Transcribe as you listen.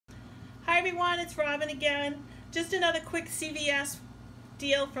Hi everyone, it's Robin again. Just another quick CVS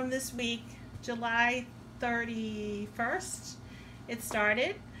deal from this week, July 31st. It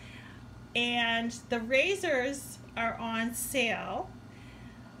started, and the razors are on sale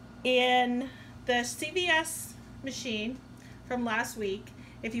in the CVS machine from last week.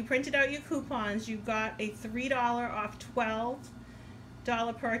 If you printed out your coupons, you got a $3 off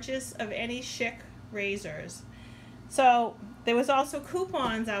 $12 purchase of any Schick razors. So there was also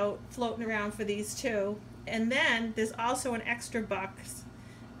coupons out floating around for these too, and then there's also an extra bucks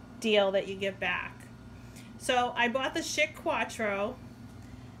deal that you get back. So I bought the Schick Quattro.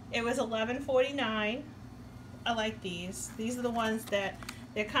 It was $11.49. I like these. These are the ones that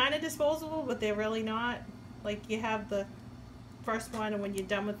they're kind of disposable, but they're really not. Like, you have the first one, and when you're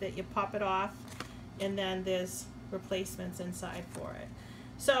done with it, you pop it off, and then there's replacements inside for it.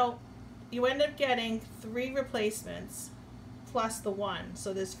 So you end up getting 3 replacements plus the one,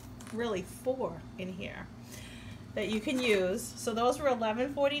 so there's really 4 in here that you can use. So those were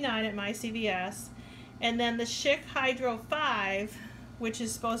 $11.49 at my CVS. And then the Schick Hydro 5, which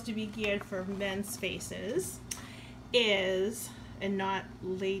is supposed to be geared for men's faces, is, and not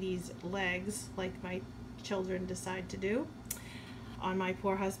ladies' legs like my children decide to do on my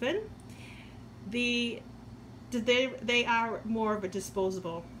poor husband. They are more of a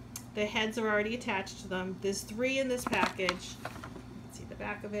disposable. The heads are already attached to them. There's 3 in this package. Let's see the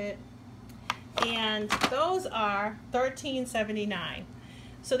back of it. And those are $13.79.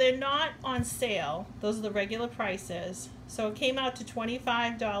 So they're not on sale. Those are the regular prices. So it came out to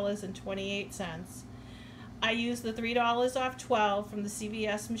 $25.28. I used the $3 off 12 from the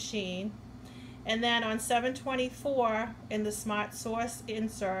CVS machine. And then on 7/24 in the Smart Source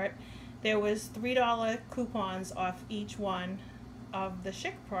insert, there was $3 coupons off each one of the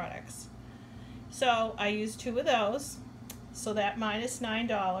Schick products. So I used 2 of those, so that minus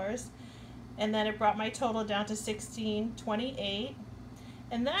 $9, and then it brought my total down to $16.28.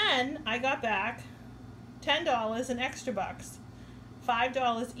 And then I got back $10 in extra bucks,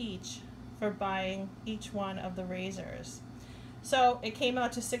 $5 each for buying each one of the razors. So it came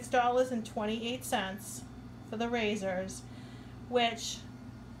out to $6.28 for the razors, which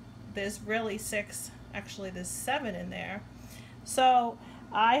there's really 6, actually there's 7 in there. So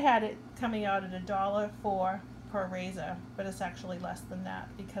I had it coming out at $1.04 per razor, but it's actually less than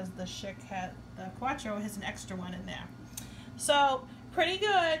that because the Quattro has an extra one in there. So pretty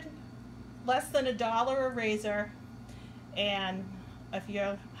good, less than $1 a razor. And if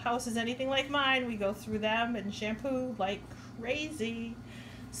your house is anything like mine, we go through them and shampoo like crazy.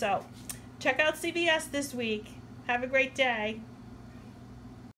 So check out CVS this week. Have a great day.